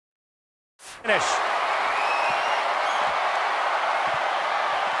Finish.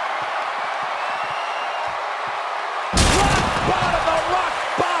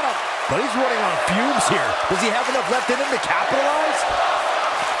 But he's running on fumes here. Does he have enough left in him to capitalize?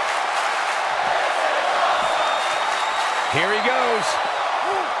 Here he goes.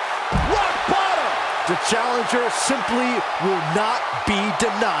 Rock bottom! The challenger simply will not be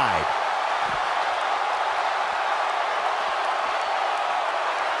denied.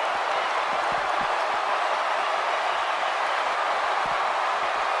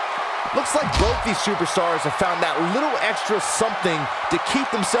 Looks like both these superstars have found that little extra something to keep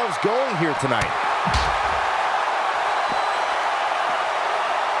themselves going here tonight.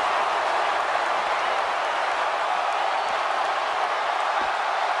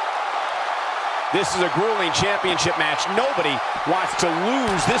 This is a grueling championship match. Nobody wants to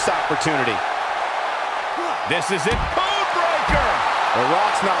lose this opportunity. This is it. Codebreaker! The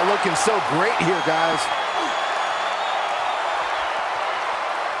Rock's not looking so great here, guys.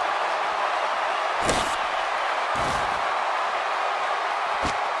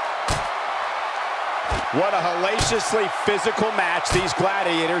 What a hellaciously physical match these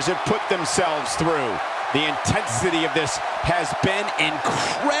gladiators have put themselves through. The intensity of this has been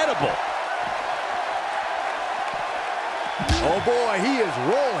incredible. Oh boy, he is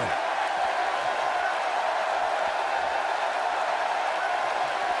rolling.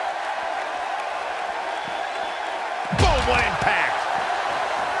 Boom, what impact.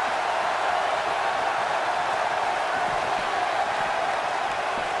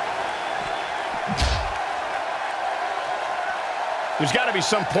 There's got to be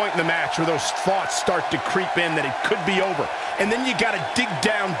some point in the match where those thoughts start to creep in that it could be over. And then you got to dig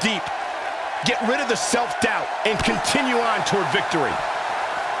down deep, get rid of the self-doubt, and continue on toward victory.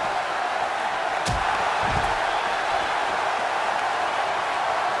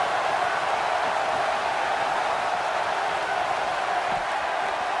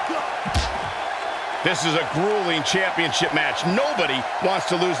 This is a grueling championship match. Nobody wants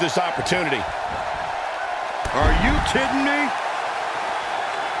to lose this opportunity. Are you kidding me?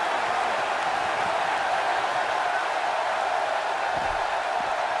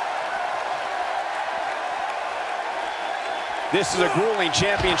 This is a grueling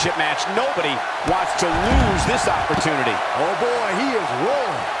championship match. Nobody wants to lose this opportunity. Oh boy, he is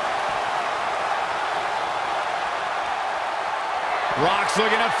rolling. Rock's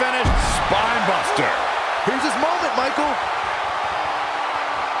looking to finish. Spine buster. Here's his moment, Michael.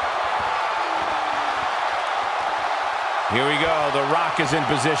 Here we go. The Rock is in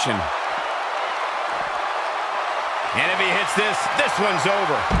position. And if he hits this, this one's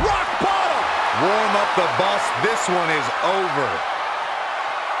over. Rock bottom! Warm up the bus. This one is over.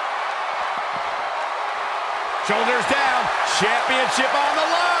 Shoulders down. Championship on the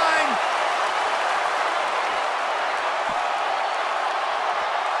line.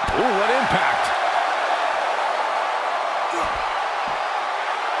 Ooh, what impact.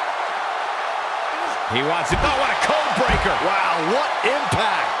 He wants it. Oh, what a code breaker. Wow, what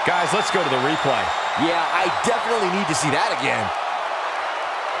impact. Guys, let's go to the replay. Yeah, I definitely need to see that again.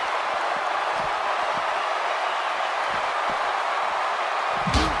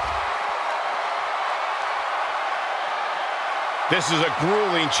 This is a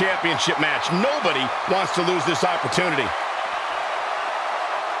grueling championship match. Nobody wants to lose this opportunity.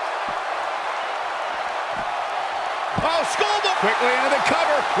 Oh, schoolboy! Quickly into the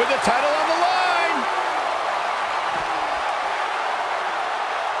cover with the title on the line.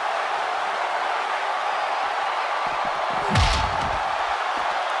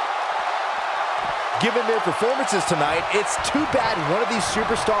 Given their performances tonight, it's too bad one of these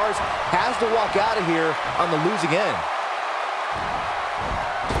superstars has to walk out of here on the losing end.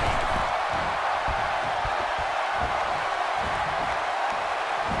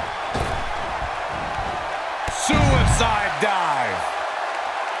 Suicide dive.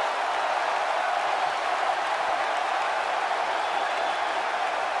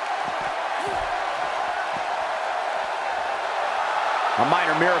 A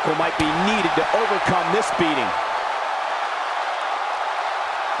minor miracle might be needed to overcome this beating.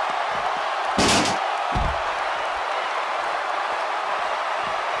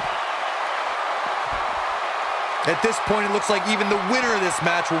 At this point, it looks like even the winner of this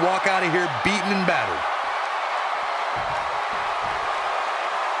match will walk out of here beaten and battered.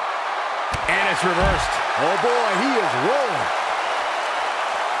 And it's reversed. Oh boy, he is rolling.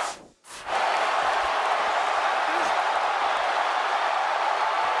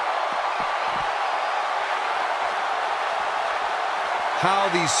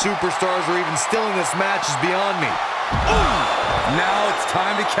 How these superstars are even still in this match is beyond me. Ooh! Now it's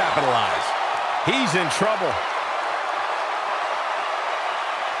time to capitalize. He's in trouble.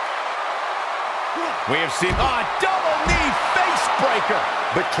 We have seen a double knee face breaker.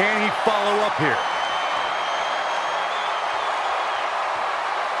 But can he follow up here?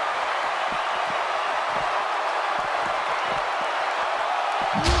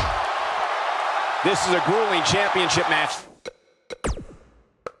 This is a grueling championship match.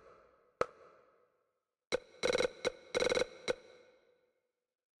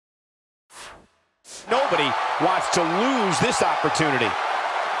 Nobody wants to lose this opportunity.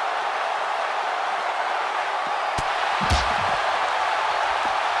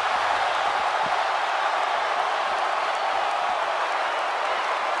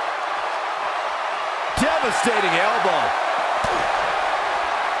 Devastating elbow.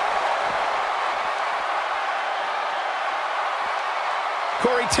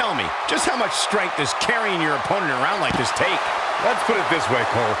 Corey, tell me, just how much strength does carrying your opponent around like this take? Let's put it this way,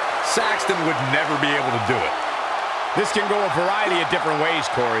 Cole. Saxton would never be able to do it. This can go a variety of different ways,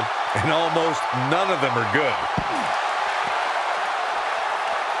 Corey. And almost none of them are good.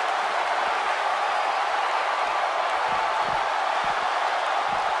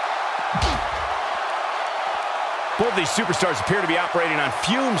 Both these superstars appear to be operating on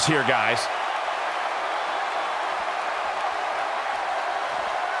fumes here, guys.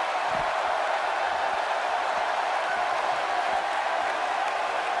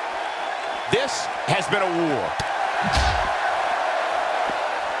 This has been a war.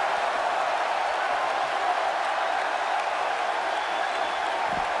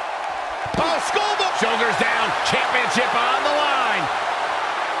 Oh, schoolbook! Shoulders down, championship on the line.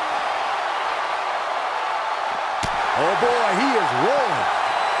 Oh boy, he is rolling.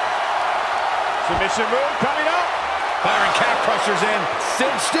 Submission move coming up. Firing calf crushers in.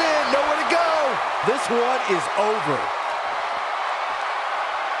 Cinched in, nowhere to go. This one is over.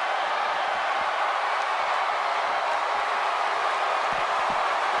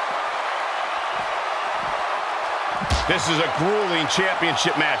 This is a grueling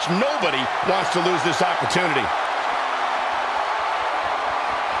championship match. Nobody wants to lose this opportunity.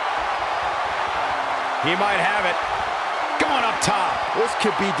 He might have it. Going up top. This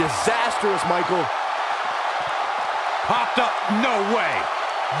could be disastrous, Michael. Popped up. No way.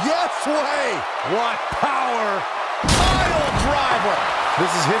 Yes way. What power. Pile driver.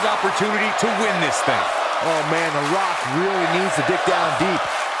 This is his opportunity to win this thing. Oh, man, The Rock really needs to dig down deep.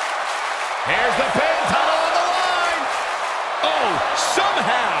 Here's the pin. Tunnel on the line. Oh,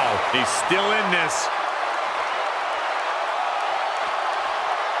 somehow. He's still in this.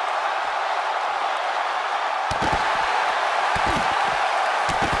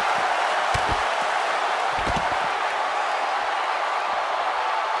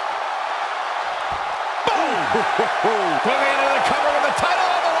 Moving into the cover with the title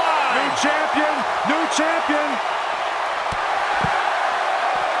on the line. New champion, new champion.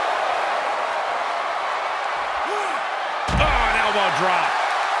 Oh, an elbow drop.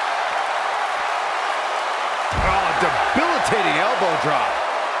 Oh, a debilitating elbow drop.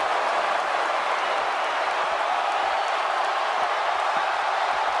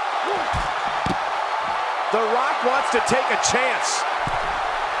 The Rock wants to take a chance.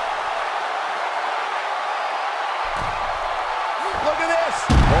 Look at this.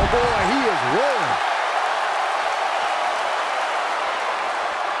 Oh boy, he is rolling.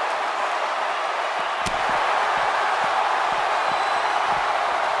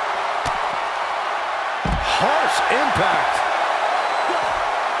 Harsh impact.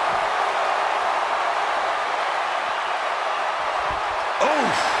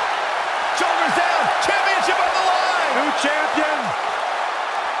 Oof. Shoulders down. Championship on the line. New champion.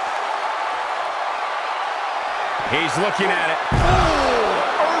 He's looking at it.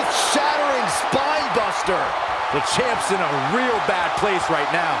 Earth-shattering spine buster. The champ's in a real bad place right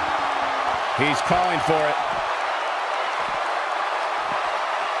now. He's calling for it.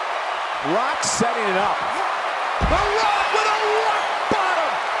 Rock setting it up. The Rock with a rock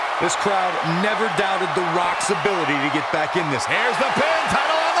bottom. This crowd never doubted The Rock's ability to get back in this. Here's the pin.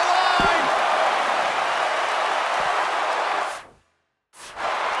 Title on the line.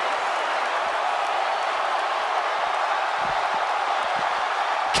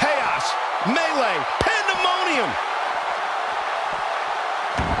 Chaos. Melee. Pandemonium.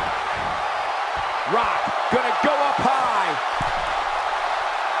 Rock gonna go up high.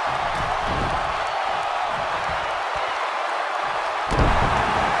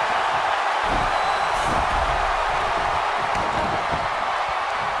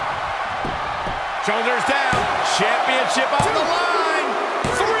 Shoulders down. Championship on the line.